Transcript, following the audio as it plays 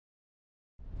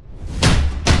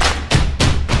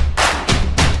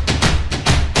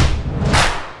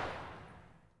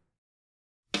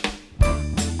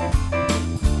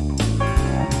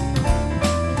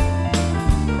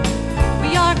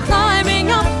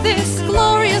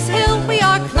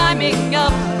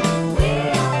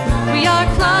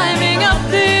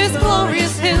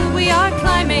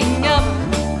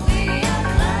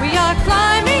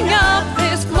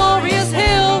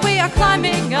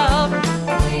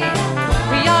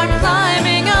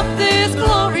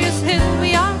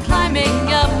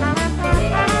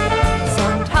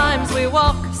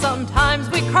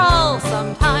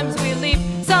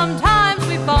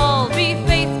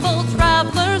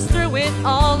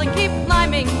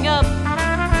climbing up.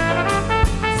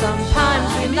 Sometimes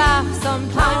we laugh,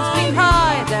 sometimes we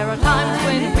cry. There are times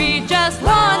when we just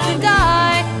want to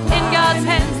die. In God's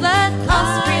hands let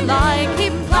us rely.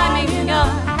 Keep climbing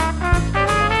up.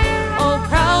 Oh,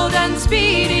 proud and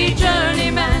speedy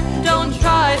journeyman, don't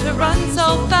try to run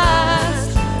so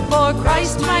fast. For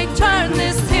Christ might turn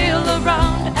this hill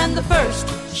around, and the first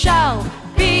shall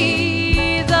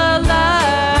be the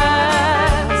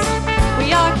last.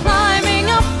 We are climbing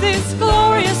up this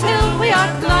glorious hill. We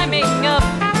are climbing up.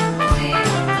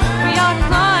 We are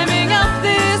climbing up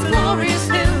this glorious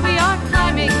hill. We are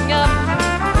climbing up.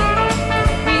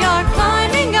 We are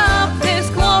climbing up this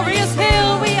glorious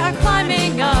hill. We are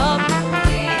climbing up.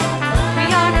 We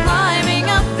are climbing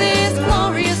up this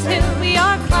glorious hill. We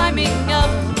are climbing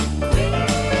up.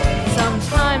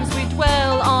 Sometimes we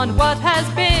dwell on what has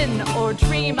been, or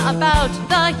dream about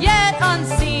the yet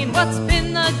unseen. What's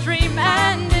been the dream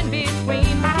and in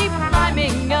between? Keep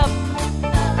climbing up.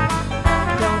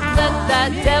 Don't let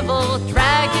that devil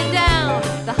drag you down.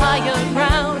 The higher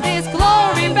ground is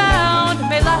glory bound.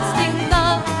 May lasting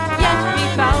love yet be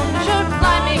found. You're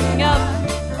climbing up.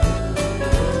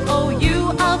 Oh,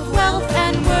 you of wealth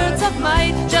and words of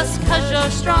might, just 'cause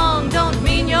you're strong don't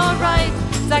mean you're right.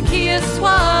 Zacchaeus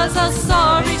was a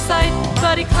sorry sight,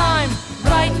 but he climbed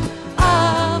right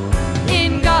up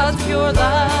in God's pure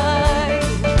light.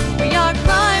 We are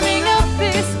climbing up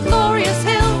this glorious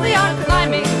hill. We are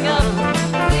climbing up.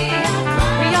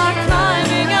 We are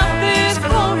climbing up this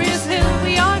glorious hill.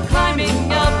 We are climbing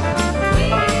up.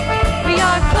 We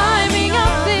are climbing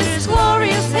up this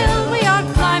glorious hill. We are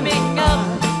climbing up.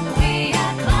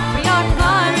 We are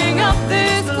climbing up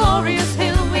this glorious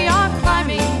hill. We are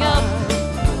climbing up.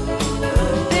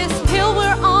 This hill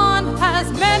we're on has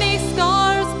many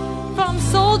scars from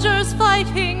soldiers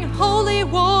fighting holy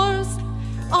wars.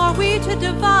 Are we to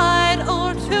divide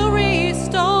or to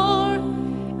restore,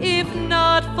 if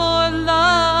not for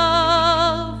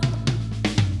love?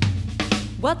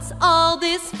 What's all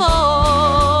this for?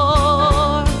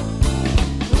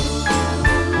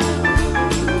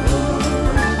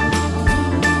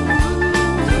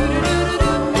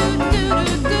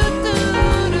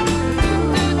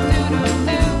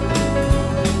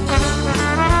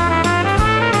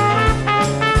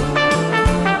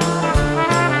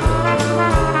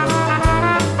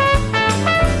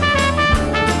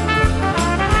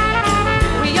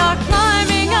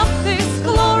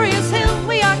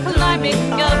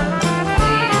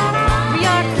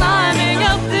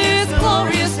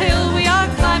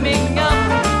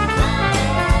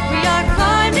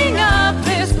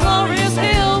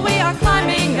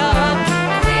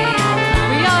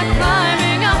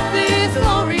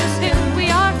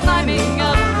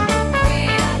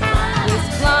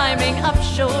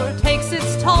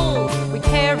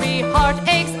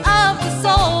 Heartaches of the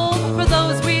soul for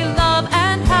those we love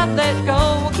and have let go.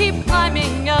 We'll keep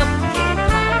climbing up.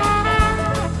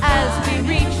 As we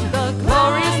reach the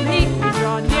glorious peak, we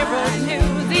draw nearer to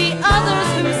the others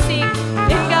who seek.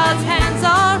 In God's hands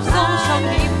our souls shall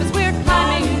keep as we're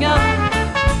climbing up.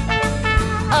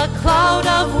 A cloud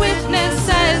of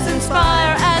witnesses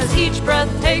inspire as each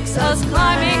breath takes us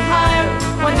climbing higher.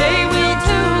 One day we